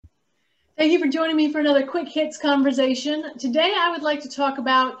Thank you for joining me for another quick hits conversation. Today, I would like to talk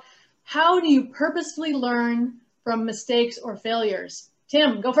about how do you purposefully learn from mistakes or failures?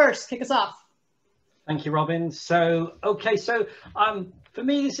 Tim, go first. Kick us off. Thank you, Robin. For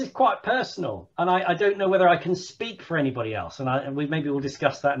me, this is quite personal, and I don't know whether I can speak for anybody else, and maybe we'll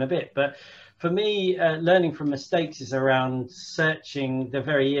discuss that in a bit. But for me, learning from mistakes is around searching the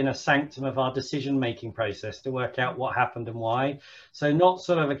very inner sanctum of our decision-making process to work out what happened and why. So not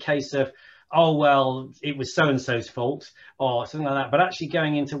sort of a case of, oh, well, it was so-and-so's fault or something like that, but actually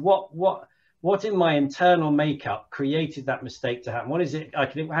going into what in my internal makeup created that mistake to happen? What is it?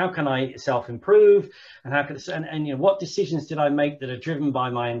 How can I self-improve? And what decisions did I make that are driven by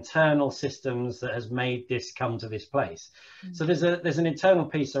my internal systems that has made this come to this place? Mm-hmm. So there's an internal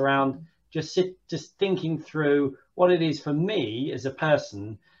piece around just thinking through what it is for me as a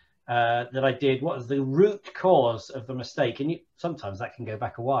person that I did, what was the root cause of the mistake, and sometimes that can go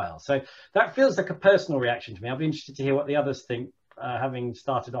back a while. So that feels like a personal reaction to me. I'll be interested to hear what the others think, having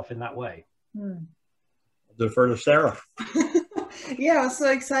started off in that way. Defer to Sarah. Yeah, I was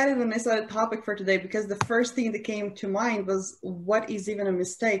so excited when I saw the topic for today because the first thing that came to mind was what is even a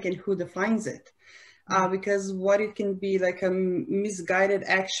mistake and who defines it? Because what it can be like a misguided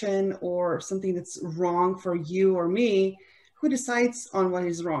action or something that's wrong for you or me, who decides on what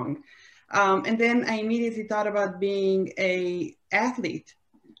is wrong? And then I immediately thought about being an athlete,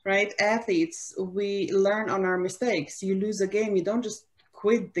 right? Athletes, we learn on our mistakes. You lose a game, you don't just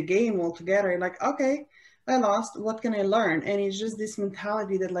quit the game altogether. You're like, okay, I lost, what can I learn? And it's just this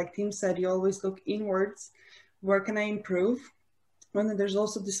mentality that, like Tim said, you always look inwards. Where can I improve? And then there's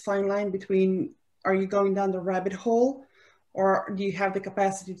also this fine line between, are you going down the rabbit hole, or do you have the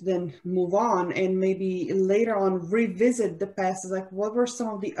capacity to then move on and maybe later on revisit the past? It's like, what were some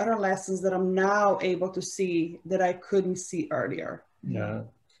of the other lessons that I'm now able to see that I couldn't see earlier? Yeah.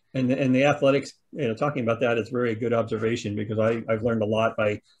 And the athletics, talking about that is very good observation, because I've learned a lot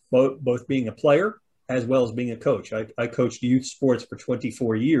by both being a player as well as being a coach. I coached youth sports for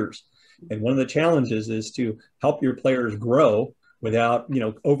 24 years. And one of the challenges is to help your players grow without,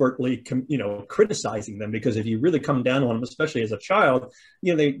 overtly, criticizing them. Because if you really come down on them, especially as a child,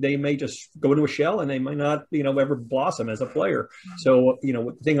 they may just go into a shell and they might not, ever blossom as a player. So,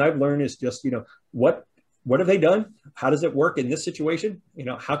 the thing I've learned is just, what have they done? How does it work in this situation?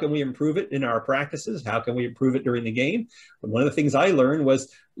 How can we improve it in our practices? How can we improve it during the game? And one of the things I learned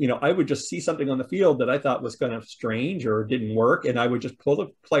was, I would just see something on the field that I thought was kind of strange or didn't work. And I would just pull the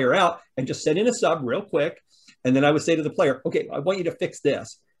player out and just send in a sub real quick. And then I would say to the player, okay, I want you to fix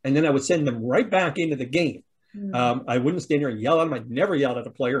this. And then I would send them right back into the game. Mm-hmm. I wouldn't stand there and yell at them. I'd never yelled at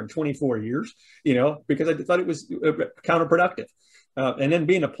a player in 24 years, because I thought it was counterproductive. And then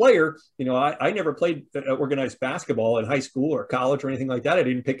being a player, I never played organized basketball in high school or college or anything like that. I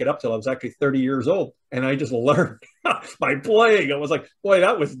didn't pick it up till I was actually 30 years old. And I just learned by playing. I was like, boy,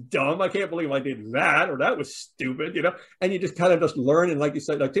 that was dumb. I can't believe I did that, or that was stupid, and you just kind of just learn. And like you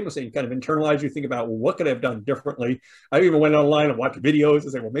said, like Tim was saying, you kind of internalize, you think about, well, what could I have done differently? I even went online and watched videos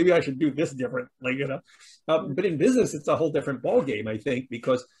and say, well, maybe I should do this differently, but in business, it's a whole different ballgame, I think,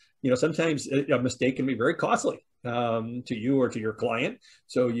 because sometimes a mistake can be very costly to you or to your client.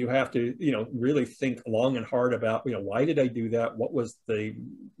 So you have to, really think long and hard about, why did I do that? What was the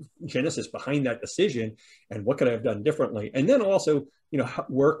genesis behind that decision? And what could I have done differently? And then also,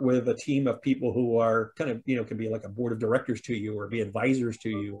 work with a team of people who are kind of, can be like a board of directors to you, or be advisors to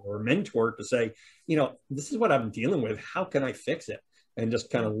you, or a mentor to say, this is what I'm dealing with. How can I fix it? And just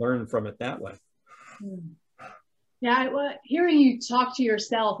kind of learn from it that way. Yeah, hearing you talk to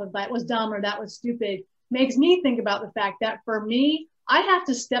yourself of that was dumb or that was stupid makes me think about the fact that for me, I have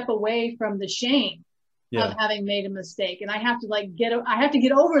to step away from the shame of having made a mistake. And I have to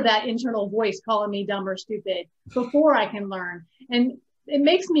get over that internal voice calling me dumb or stupid before I can learn. And it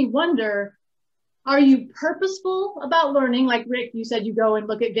makes me wonder, are you purposeful about learning? Like Rick, you said you go and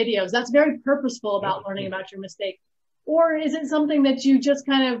look at videos. That's very purposeful about learning about your mistake. Or is it something that you just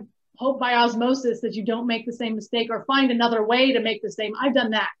kind of hope by osmosis that you don't make the same mistake, or find another way to make the same? I've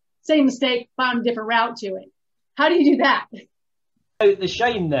done that. Same mistake, found a different route to it. How do you do that? The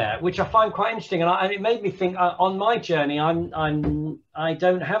shame there, which I find quite interesting, and it made me think on my journey, I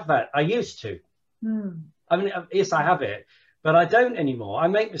don't have that. I used to. I mean, yes, I have it, but I don't anymore. I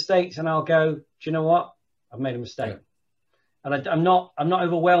make mistakes, and I'll go, do you know what? I've made a mistake, and I'm not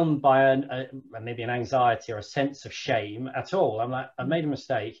overwhelmed by maybe an anxiety or a sense of shame at all. I'm like, I made a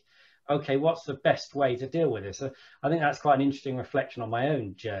mistake. Okay, what's the best way to deal with this? So I think that's quite an interesting reflection on my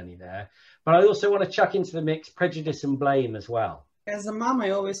own journey there. But I also want to chuck into the mix prejudice and blame as well. As a mom,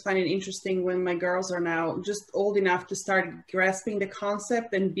 I always find it interesting when my girls are now just old enough to start grasping the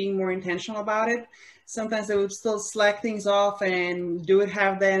concept and being more intentional about it. Sometimes they would still slack things off and do it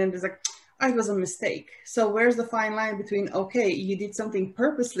half then, and it's like, oh, it was a mistake. So where's the fine line between, okay, you did something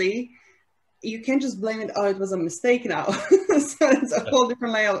purposely, you can't just blame it, oh, it was a mistake now. So it's a whole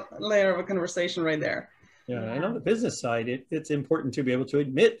different layer of a conversation right there. Yeah, and on the business side, it's important to be able to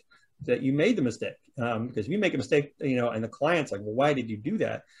admit that you made the mistake. Because if you make a mistake, and the client's like, well, why did you do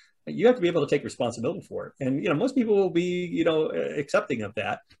that? You have to be able to take responsibility for it. And, most people will be, accepting of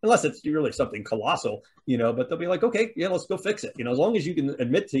that, unless it's really something colossal, but they'll be like, okay, yeah, let's go fix it. As long as you can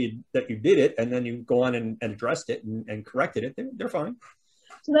admit that you did it, and then you go on and addressed it and corrected it, they're fine.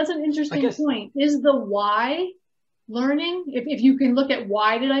 So that's an interesting point. Is the why learning? If you can look at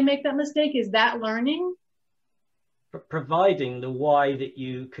why did I make that mistake, is that learning? Providing the why that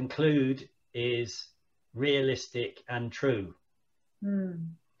you conclude is realistic and true.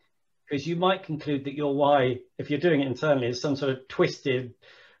 Because you might conclude that your why, if you're doing it internally, is some sort of twisted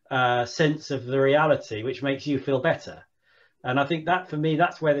sense of the reality, which makes you feel better. And I think that, for me,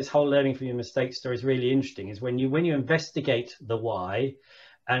 that's where this whole learning from your mistakes story is really interesting, is when you investigate the why,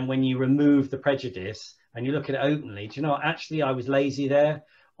 and when you remove the prejudice and you look at it openly. Do you know, actually, I was lazy there,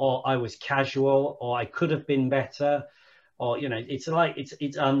 or I was casual, or I could have been better, or, it's like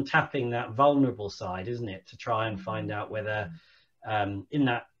it's untapping that vulnerable side, isn't it, to try and find out whether in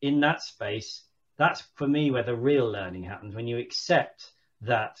that space, that's for me where the real learning happens, when you accept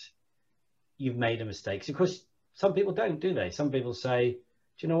that you've made a mistake. So of course, some people don't, do they? Some people say, do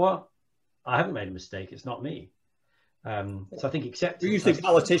you know what, I haven't made a mistake, it's not me. So I think acceptance.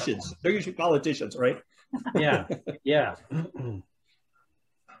 They're usually politicians, right? Yeah.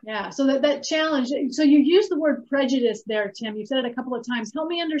 Yeah, so that challenge, so you use the word prejudice there, Tim. You've said it a couple of times. Help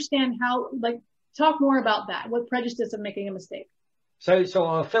me understand how, talk more about that. What prejudice of making a mistake? So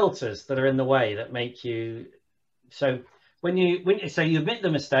our filters that are in the way that make you, so when you admit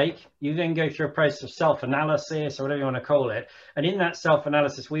the mistake, you then go through a process of self-analysis, or whatever you want to call it. And in that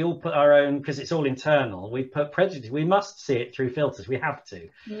self-analysis, we all put our own, because it's all internal, we put prejudice. We must see it through filters. We have to.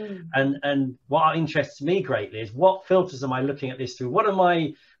 And what interests me greatly is, what filters am I looking at this through? What am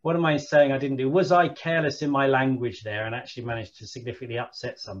I saying I didn't do? Was I careless in my language there and actually managed to significantly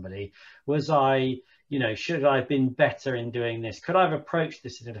upset somebody? Was I, should I have been better in doing this? Could I have approached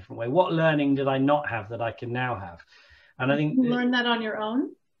this in a different way? What learning did I not have that I can now have? And I think you learn that on your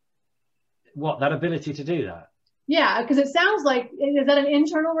own. What, that ability to do that? Yeah, because it sounds like, is that an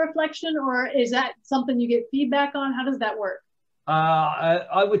internal reflection, or is that something you get feedback on? How does that work?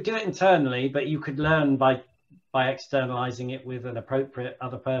 I would do it internally, but you could learn by externalizing it with an appropriate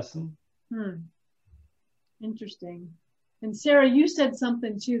other person. Interesting. And Sarah, you said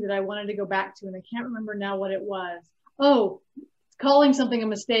something too that I wanted to go back to, and I can't remember now what it was. Oh, calling something a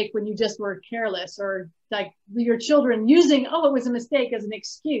mistake when you just were careless, or like your children using, oh, it was a mistake as an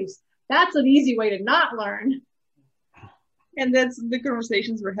excuse. That's an easy way to not learn. And that's the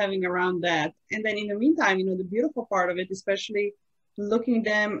conversations we're having around that. And then in the meantime, the beautiful part of it, especially looking at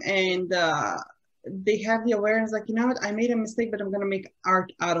them, and they have the awareness, like, what, I made a mistake, but I'm going to make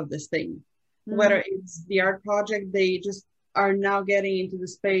art out of this thing. Whether it's the art project, they just are now getting into the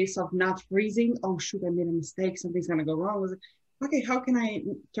space of not freezing. Oh, shoot, I made a mistake. Something's going to go wrong. Was it, okay, how can I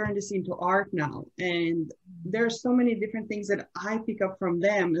turn this into art now? And there are so many different things that I pick up from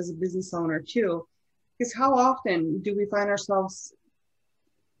them as a business owner too. Because how often do we find ourselves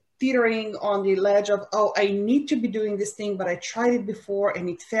teetering on the ledge of, oh, I need to be doing this thing, but I tried it before and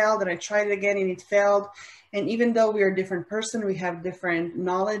it failed, and I tried it again and it failed. And even though we are a different person, we have different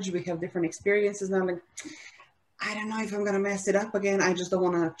knowledge, we have different experiences. Now, like, I don't know if I'm going to mess it up again. I just don't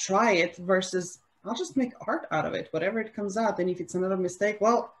want to try it, versus I'll just make art out of it, whatever it comes out. And if it's another mistake,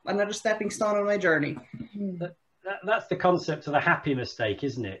 well, another stepping stone on my journey. That's the concept of the happy mistake,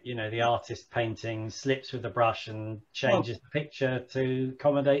 isn't it? The artist painting, slips with the brush and changes the picture to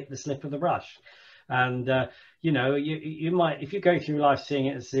accommodate the slip of the brush. And, you might, if you go through life seeing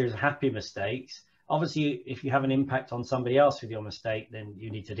it as a series of happy mistakes, obviously, if you have an impact on somebody else with your mistake, then you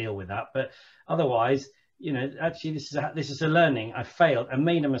need to deal with that. But otherwise, actually, this is a learning. I failed, I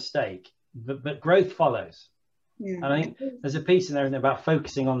made a mistake, but growth follows. Yeah. And I think there's a piece in there about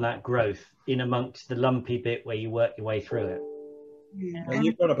focusing on that growth in amongst the lumpy bit where you work your way through it. Yeah. And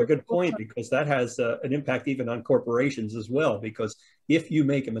you brought up a good point, because that has an impact even on corporations as well. Because if you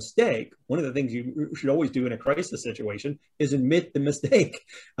make a mistake, one of the things you should always do in a crisis situation is admit the mistake.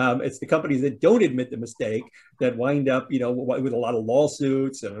 It's the companies that don't admit the mistake that wind up, you know, with a lot of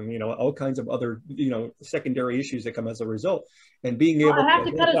lawsuits and, you know, all kinds of other, you know, secondary issues that come as a result. And being able I have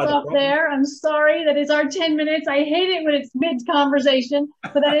to cut us off there. I'm sorry. That is our 10 minutes. I hate it when it's mid-conversation,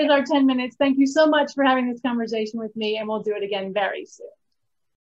 but that is our 10 minutes. Thank you so much for having this conversation with me, and we'll do it again very soon.